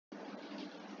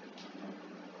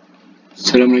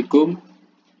Assalamualaikum.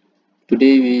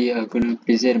 Today we are going to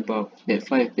present about that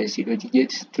 5 basic logic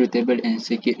gates, truth table and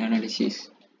circuit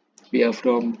analysis. We are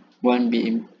from 1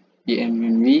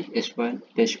 BMMV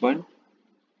S1-1.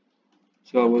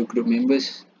 So our group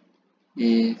members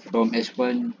is from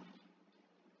S1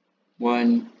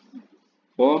 1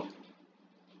 4.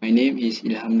 My name is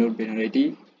ILHAM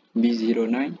NORAEDE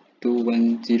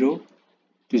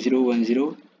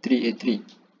B092102010383.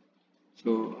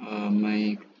 So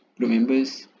my group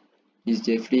members is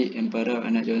Jeffrey EMPARANG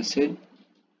ANAK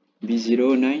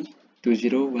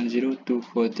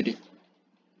B0920100243.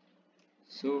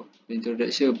 So the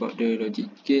introduction about the logic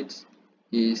gates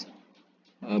is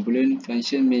Boolean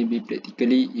function may be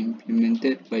practically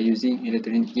implemented by using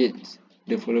electronic gates.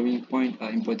 The following points are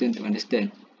important to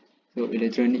understand. So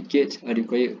electronic gates are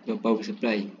required a power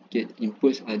supply. Gate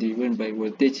inputs are driven by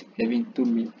voltage having two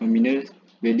nominal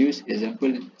values,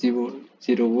 example 0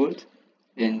 volt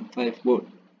and 5 volt,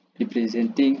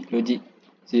 representing logic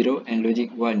 0 and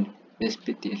logic 1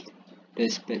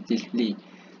 respectively.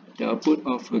 The output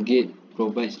of a gate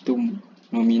provides two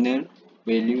nominal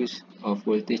values of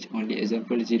voltage only,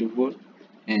 example 0 volt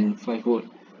and 5 volt,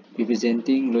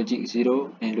 representing logic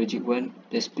 0 and logic 1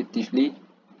 respectively.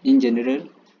 In general,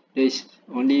 there is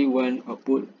only one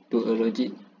output to a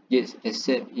logic gate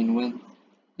except in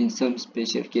some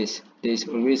special case. There is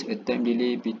always a time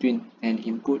delay between an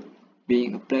input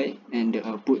being applied and the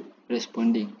output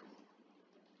responding.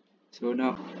 So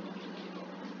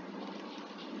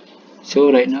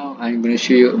right now I'm going to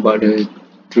show you about the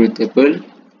truth table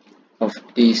of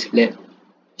this lab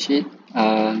sheet.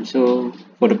 So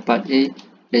for the part A,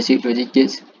 basic logic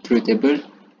gates truth table.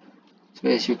 So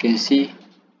as you can see,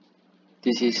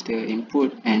 this is the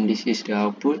input and this is the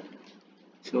output.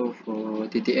 So for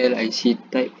TTL IC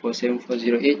type for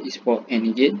 7408 is for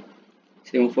AND gate,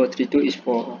 7432 is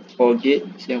for OR gate,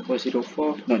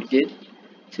 7404 NOT gate,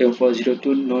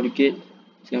 7402 NOR gate,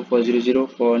 7400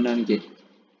 for NAND gate.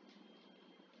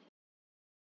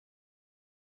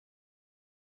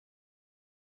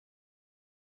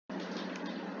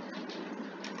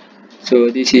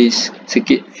 So this is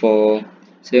circuit for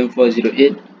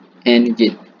 7408 AND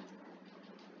gate.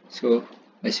 So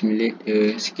I simulate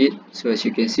the circuit. So as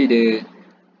you can see, the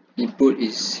input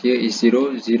is here is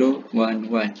 0 0 1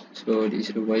 1. So this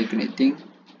is the wire connecting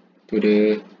to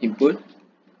the input.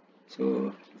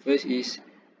 So first is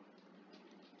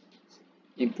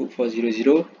input for 0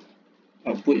 0,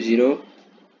 output 0,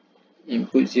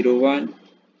 input 0 1,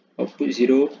 output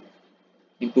 0,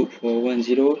 input for 1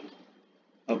 0,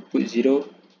 output 0,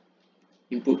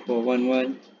 input for 1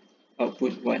 1,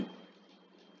 output 1.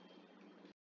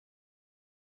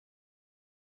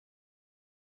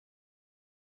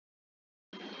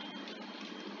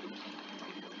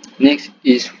 Next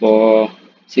is for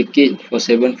circuit for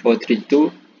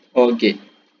 7432 OR gate.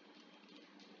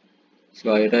 So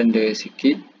I run the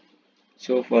circuit.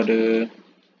 So for the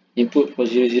input for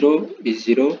 0 0 is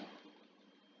 0,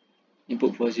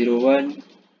 input for 0 1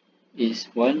 is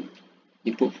 1,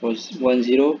 input for 1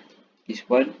 0 is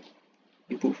 1,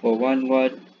 input for 1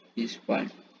 1 is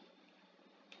 1.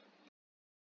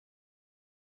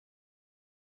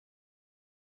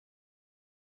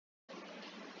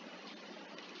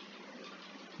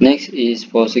 Next is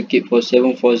for circuit for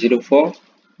 7404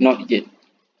 NOT gate.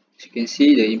 As you can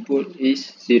see, the input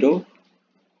is 0,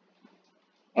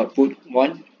 output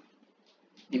 1,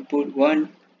 input 1,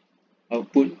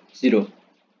 output 0.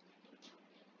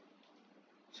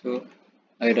 So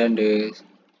I run the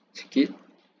circuit.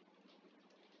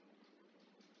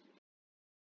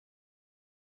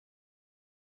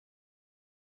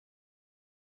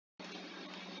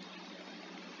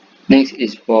 Next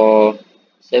is for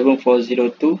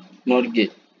 7402 NOT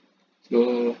gate.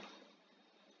 So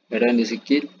I run the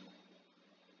circuit.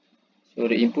 So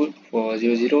the input for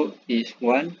 00 is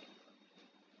 1,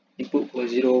 input for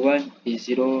 01 is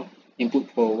 0,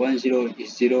 input for 10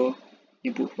 is 0,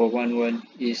 input for 11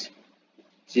 is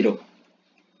 0.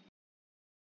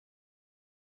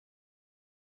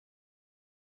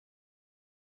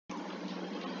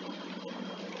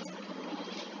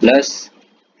 Last,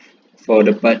 for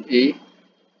the part A,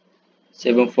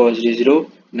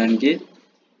 7400 NAND gate,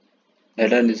 I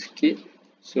run the circuit.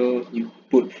 So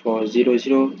input for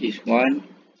 00 is 1,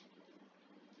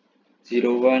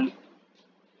 01,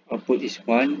 output is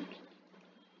 1,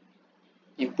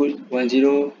 input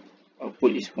 10,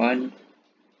 output is 1,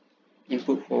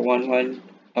 input for 11,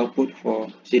 output for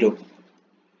 0.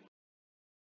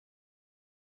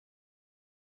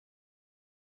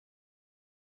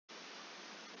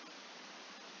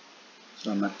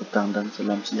 Selamat petang dan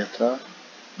salam sejahtera.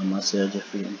 Nama saya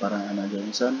Jeffrey EMPARANG ANAK.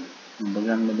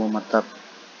 memegang nombor matap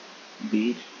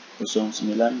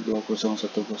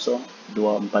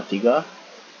B092010243243.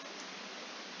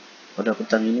 Pada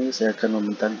petang ini saya akan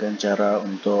membentangkan cara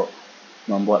untuk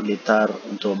membuat litar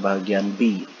untuk bahagian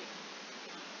B.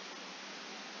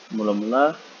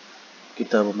 Mula-mula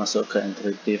kita memasukkan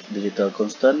interaktif digital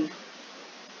constant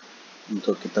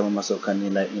untuk kita memasukkan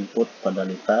nilai input pada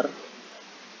litar.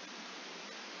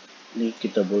 Ini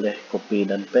kita boleh copy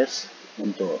dan paste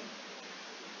untuk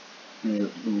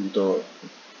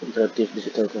interaktif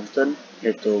digital constant,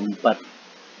 iaitu 4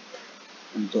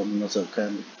 untuk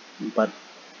memasukkan 4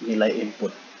 nilai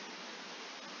input.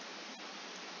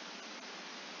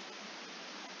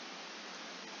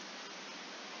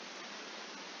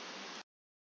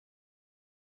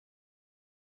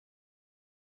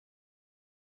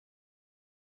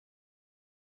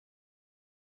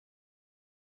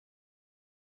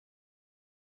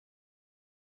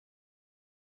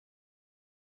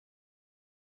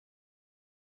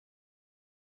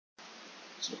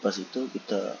 Selepas itu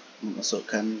kita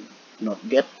memasukkan not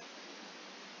get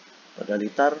pada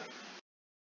litar.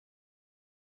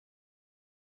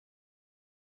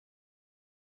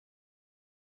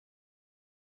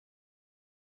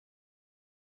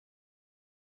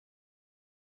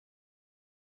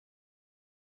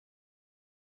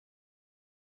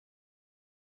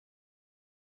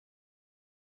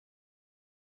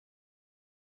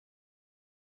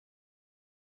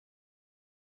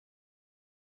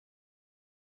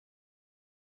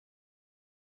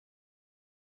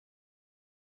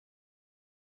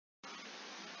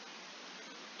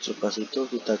 Selepas itu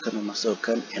kita akan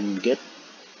memasukkan and get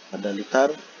pada litar.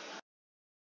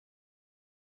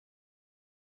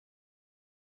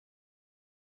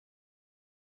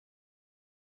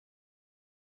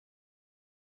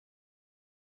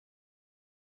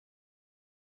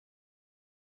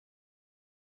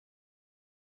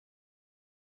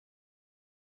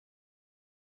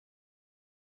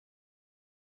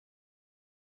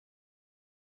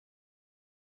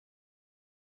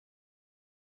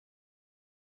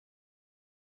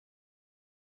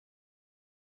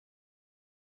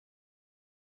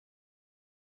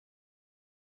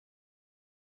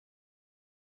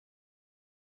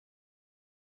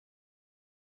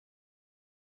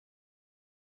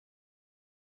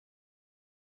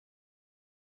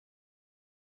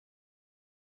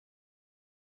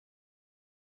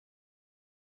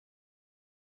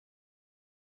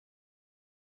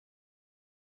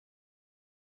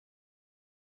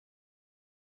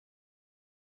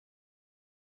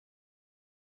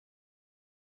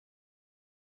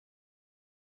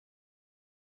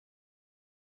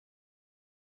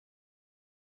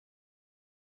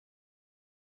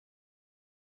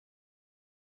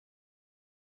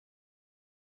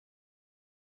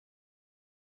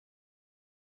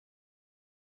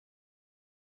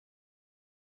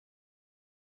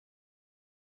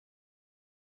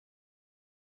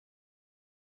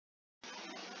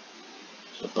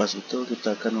 Lepas itu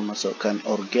kita akan memasukkan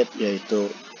OR get, iaitu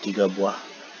 3 buah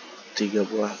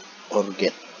OR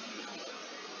get.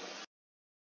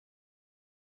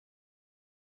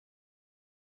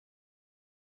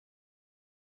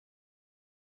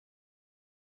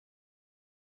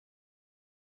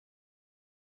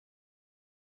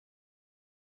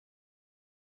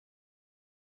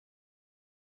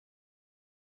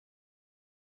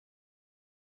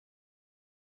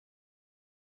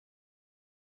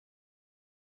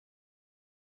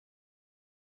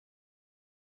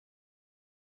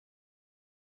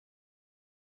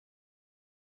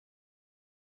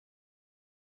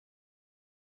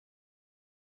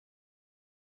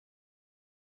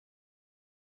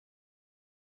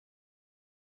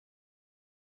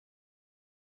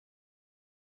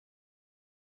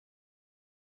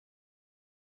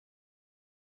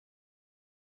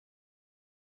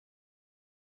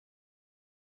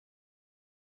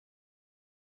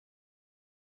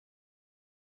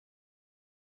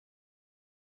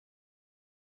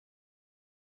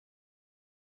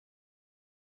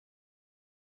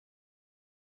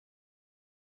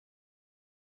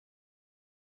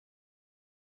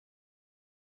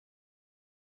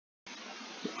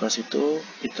 Lepas itu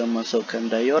kita masukkan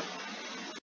diode.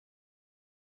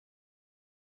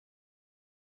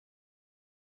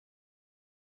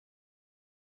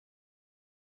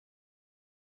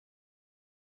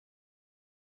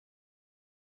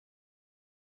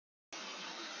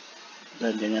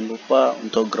 Dan jangan lupa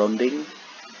untuk grounding.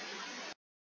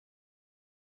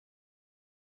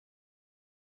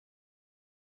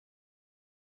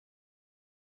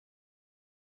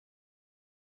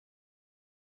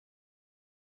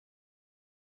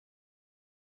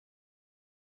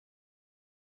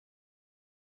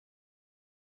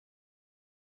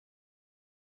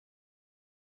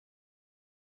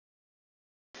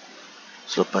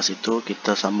 Selepas itu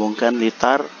kita sambungkan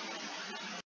litar.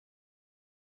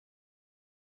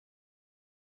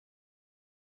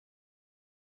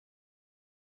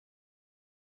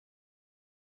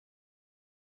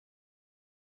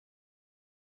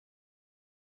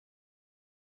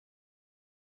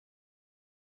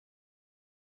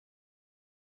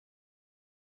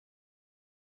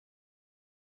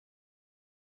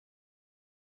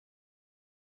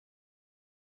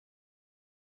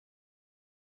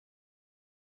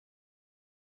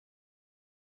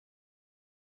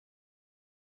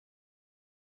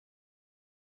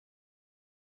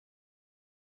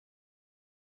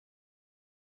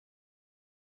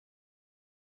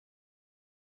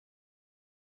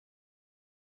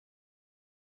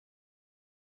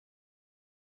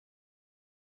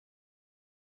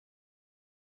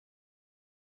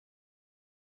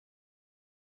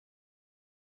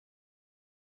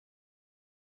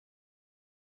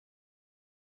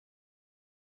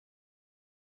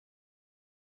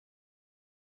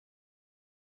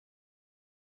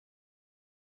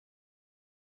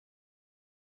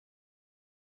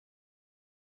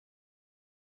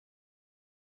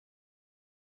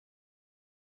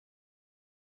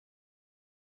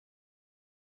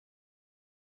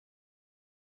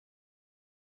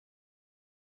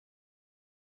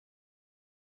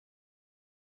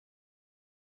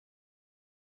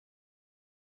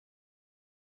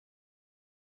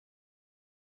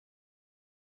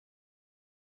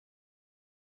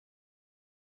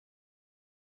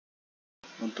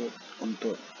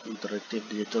 Untuk interaktif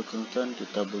digital constant,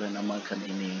 kita boleh namakan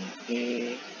ini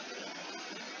A.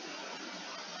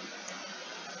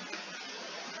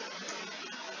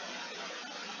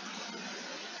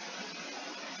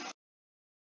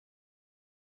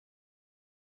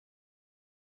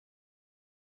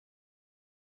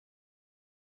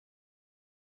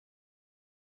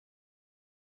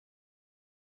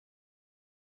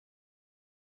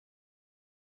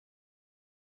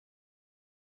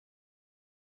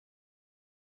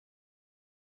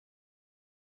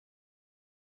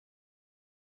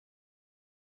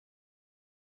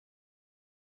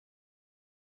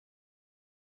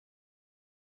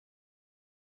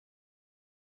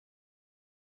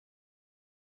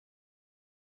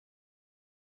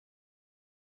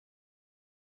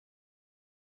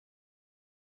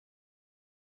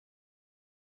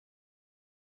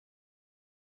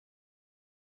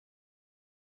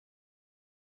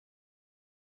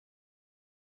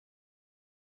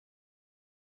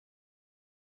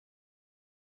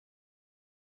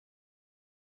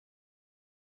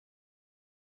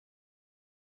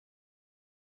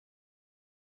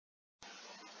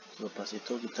 Lepas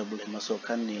itu kita boleh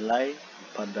masukkan nilai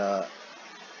pada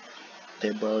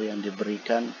tabel yang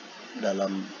diberikan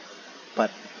dalam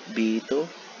part B itu.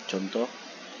 Contoh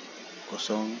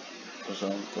 0,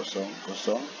 0, 0,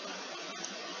 0.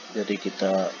 Jadi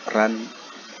kita run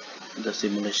the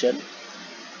simulation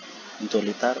untuk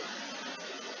litar.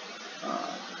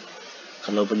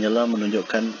 Kalau menyala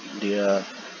menunjukkan dia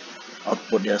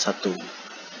output dia 1.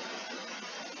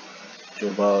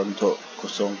 Coba untuk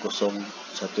 0011,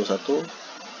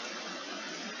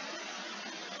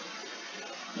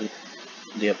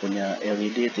 dia punya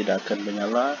LED tidak akan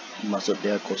menyala, maksud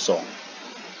dia kosong.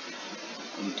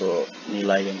 Untuk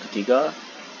nilai yang ketiga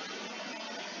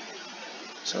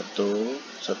 110,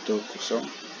 10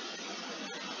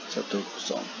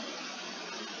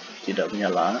 tidak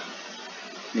menyala,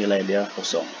 nilai dia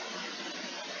kosong.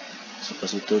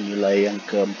 Lepas itu nilai yang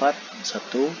keempat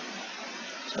 1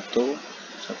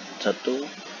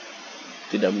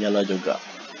 tidak menyala juga.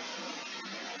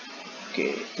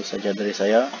 Okey, itu saja dari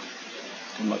saya.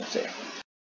 Terima kasih.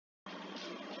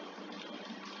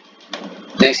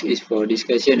 Next is for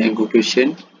discussion and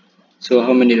conclusion. So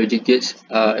how many logic gates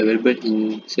are available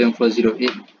in 7408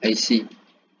 IC?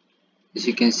 As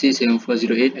you can see,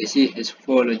 7408 IC has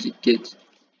 4 logic gates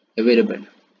available.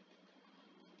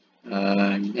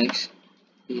 Next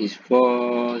is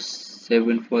for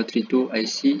 7432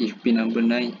 IC. If pin number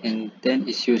 9 and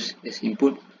 10 is used as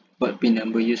input, what pin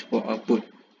number used for output?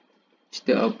 Is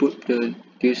the output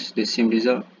produce the same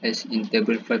result as in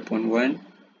table 5.1?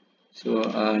 So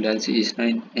the answer is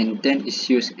 9 and 10 is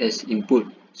used as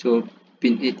input. So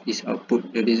pin 8 is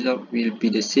output. The result will be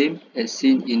the same as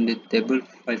seen in the table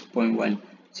 5.1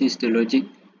 since the logic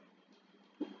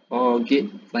or gate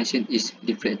function is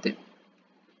deflected.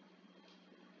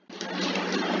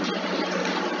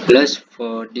 Last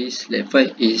for this lab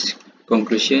 5 is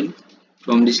conclusion.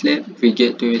 From this lab, we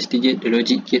get to investigate the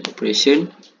logic gate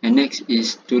operation, and next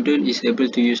is student is able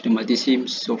to use the multi-sim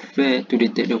software to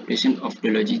detect the operation of the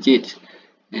logic gates,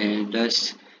 and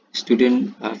thus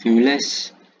student are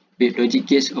familiarized with logic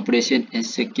gates operation and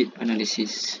circuit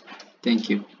analysis. Thank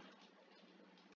you.